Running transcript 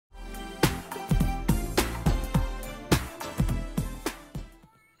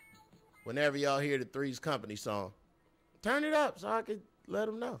whenever y'all hear the Three's Company song. Turn it up so I can let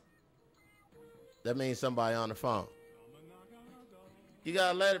them know. That means somebody on the phone. You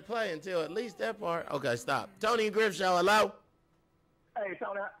got to let it play until at least that part. Okay, stop. Toni and Griff Show, hello? Hey,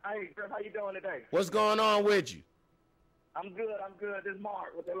 Tony. Hey, Griff, how you doing today? What's going on with you? I'm good. This is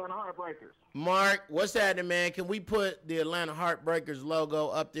Marq with the Atlanta Heartbreakers. Marq, what's happening, man? Can we put the Atlanta Heartbreakers logo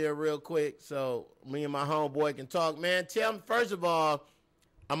up there real quick so me and my homeboy can talk? Man, tell me, first of all,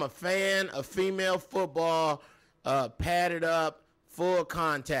 I'm a fan of female football, padded up, full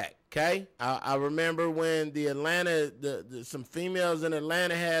contact, okay? I remember when the Atlanta, some females in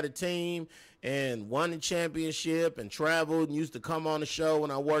Atlanta had a team and won the championship and traveled and used to come on the show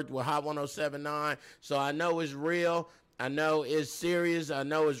when I worked with Hot 107.9. So I know it's real. I know it's serious. I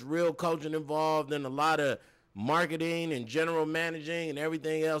know it's real coaching involved and a lot of marketing and general managing and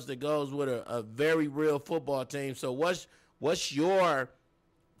everything else that goes with a very real football team. So what's your,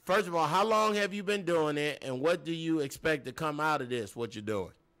 first of all, how long have you been doing it and what do you expect to come out of this, what you're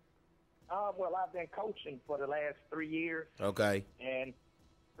doing? Well, I've been coaching for the last 3 years. Okay. And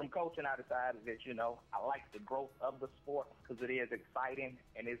from coaching, I decided that, I like the growth of the sport because it is exciting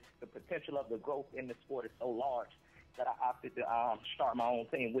and it's the potential of the growth in the sport is so large that I opted to start my own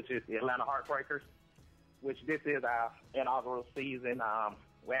team, which is the Atlanta Heartbreakers, which this is our inaugural season.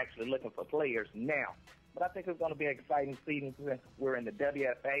 We're actually looking for players now. But I think it's going to be an exciting season. We're in the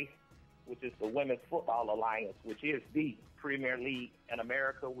WFA, which is the Women's Football Alliance, which is the premier league in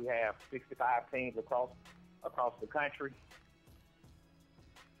America. We have 65 teams across the country.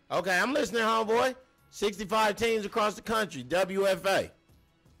 Okay, I'm listening, homeboy. 65 teams across the country, WFA.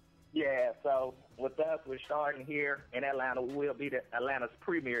 Yeah, so with us, we're starting here in Atlanta. We will be Atlanta's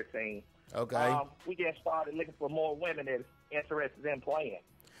premier team. Okay. We get started looking for more women that's interested in playing,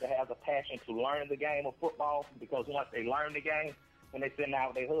 that has a passion to learn the game of football, because once they learn the game, when they sit down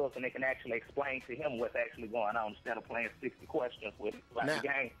with their husband, they can actually explain to him what's actually going on instead of playing 60 questions with about the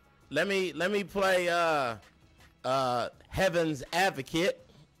game. Let me play Heaven's Advocate.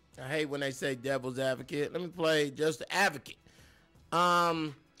 I hate when they say devil's advocate. Let me play just the advocate.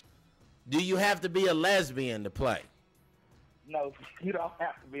 Do you have to be a lesbian to play? No, you don't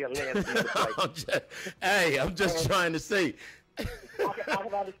have to be a lesbian to play. I'm just trying to see. I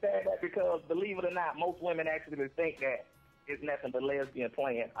can understand that because, believe it or not, most women actually think that it's nothing but lesbian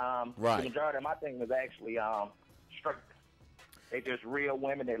playing. Right. The majority of my team is actually straight. They're just real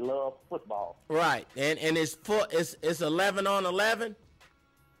women that love football. Right, and it's 11 on 11.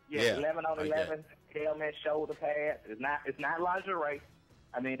 Yeah, 11 on 11. Helmet, shoulder pads. It's not lingerie.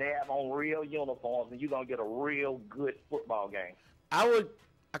 I mean, they have on real uniforms, and you're gonna get a real good football game. I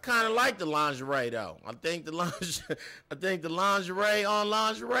kind of like the lingerie though. I think the lingerie on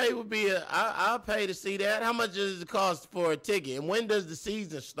lingerie would be I'll pay to see that. How much does it cost for a ticket? And when does the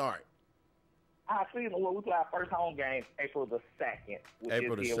season start? Our season, we play our first home game April the 2nd.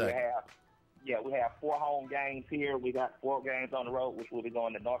 April the 2nd. We have 4 home games here. We got 4 games on the road, which we'll be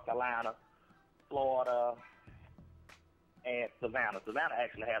going to North Carolina, Florida, and Savannah. Savannah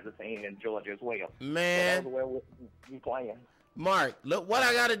actually has a team in Georgia as well. Man. So those are where we playing. Marq, look what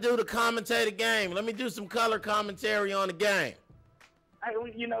I got to do to commentate a game. Let me do some color commentary on the game. Hey,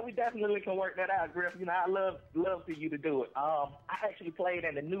 we definitely can work that out, Griff. I love for you to do it. I actually played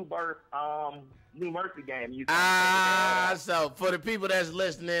in the New Mercy game. So for the people that's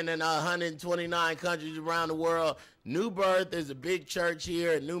listening in 129 countries around the world, New Birth is a big church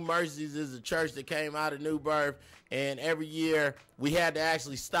here, and New Mercies is a church that came out of New Birth. And every year we had to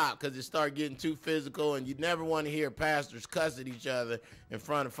actually stop because it started getting too physical, and you never want to hear pastors cuss at each other in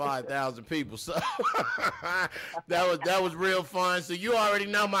front of 5,000 people. So that was real fun. So you already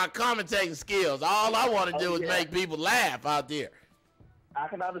know my commentating skills. All I want to do is make people laugh out there. I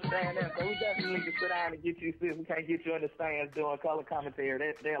can understand that. So we definitely need to sit down and get you, see if we can't get you in the stands doing color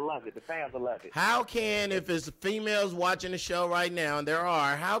commentary. They'll love it. The fans will love it. How can, if it's females watching the show right now, and there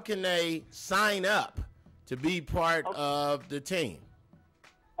are, how can they sign up to be part of the team?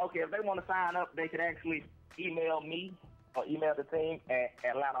 Okay, if they want to sign up, they could actually email me or email the team at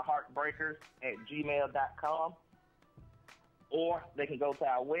atlantaheartbreakers@gmail.com. Or they can go to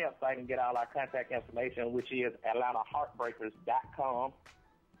our website and get all our contact information, which is atlantaheartbreakers.com.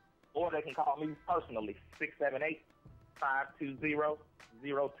 Or they can call me personally,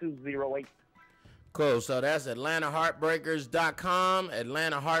 678-520-0208. Cool. So that's atlantaheartbreakers.com,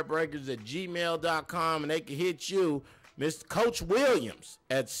 atlantaheartbreakers@gmail.com, and they can hit you, Mr. Coach Williams,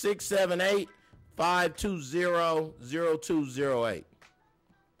 at 678-520-0208.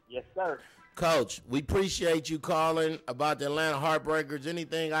 Yes, sir. Coach, we appreciate you calling about the Atlanta Heartbreakers.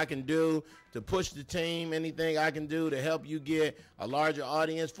 Anything I can do to push the team, anything I can do to help you get a larger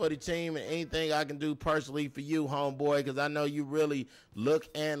audience for the team, and anything I can do personally for you, homeboy, because I know you really look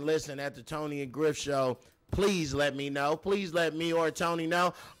and listen at the Toni and Griff show. Please let me know. Please let me or Toni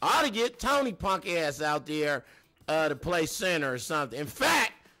know. I ought to get Toni punk ass out there to play center or something. In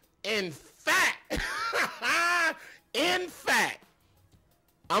fact, in fact,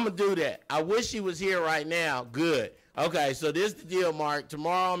 I'm going to do that. I wish he was here right now. Good. Okay, so this is the deal, Mark.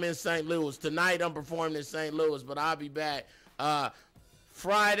 Tomorrow I'm in St. Louis. Tonight I'm performing in St. Louis, but I'll be back.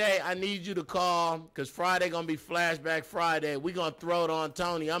 Friday, I need you to call because Friday going to be Flashback Friday. We're going to throw it on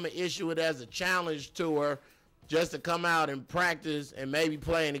Toni. I'm going to issue it as a challenge to her just to come out and practice and maybe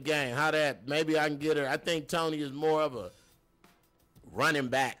play in the game. How that? Maybe I can get her. I think Toni is more of a running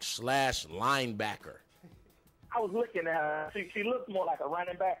back / linebacker. I was looking at her. She looks more like a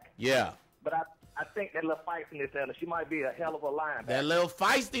running back. Yeah. But I think that little feistiness in her, she might be a hell of a linebacker. That little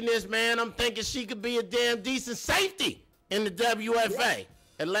feistiness, man, I'm thinking she could be a damn decent safety in the WFA, yeah.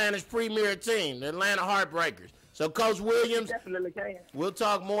 Atlanta's premier team, the Atlanta Heartbreakers. So, Coach Williams, definitely can. We'll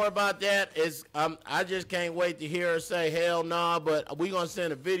talk more about that. I just can't wait to hear her say hell nah, but we're going to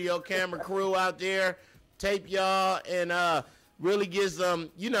send a video camera crew out there, tape y'all, and really get some,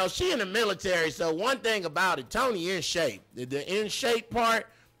 she in the military, so one thing about it, Toni in shape. The in shape part,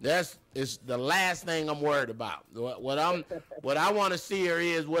 is the last thing I'm worried about. What I want to see her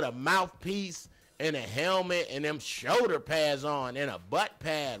is with a mouthpiece and a helmet and them shoulder pads on and a butt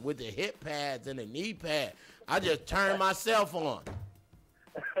pad with the hip pads and the knee pad. I just turned myself on.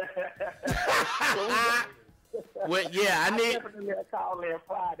 I need definitely a call in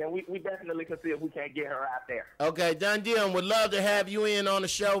Friday. We definitely can see if we can't get her out there. Okay, done deal. And would love to have you in on the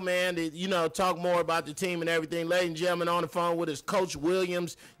show, man, to, talk more about the team and everything. Ladies and gentlemen, on the phone with us, Coach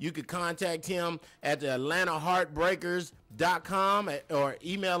Williams. You could contact him at the AtlantaHeartbreakers.com or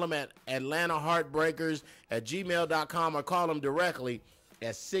email him at AtlantaHeartbreakers@gmail.com or call him directly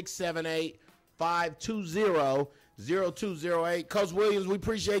at 678-520-0208. Coach Williams, we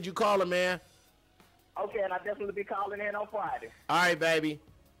appreciate you calling, man. Okay, and I'll definitely be calling in on Friday. All right, baby.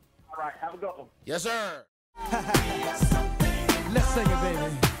 All right, have a good one. Yes, sir. Let's sing it,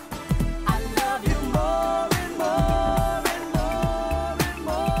 baby. I love you.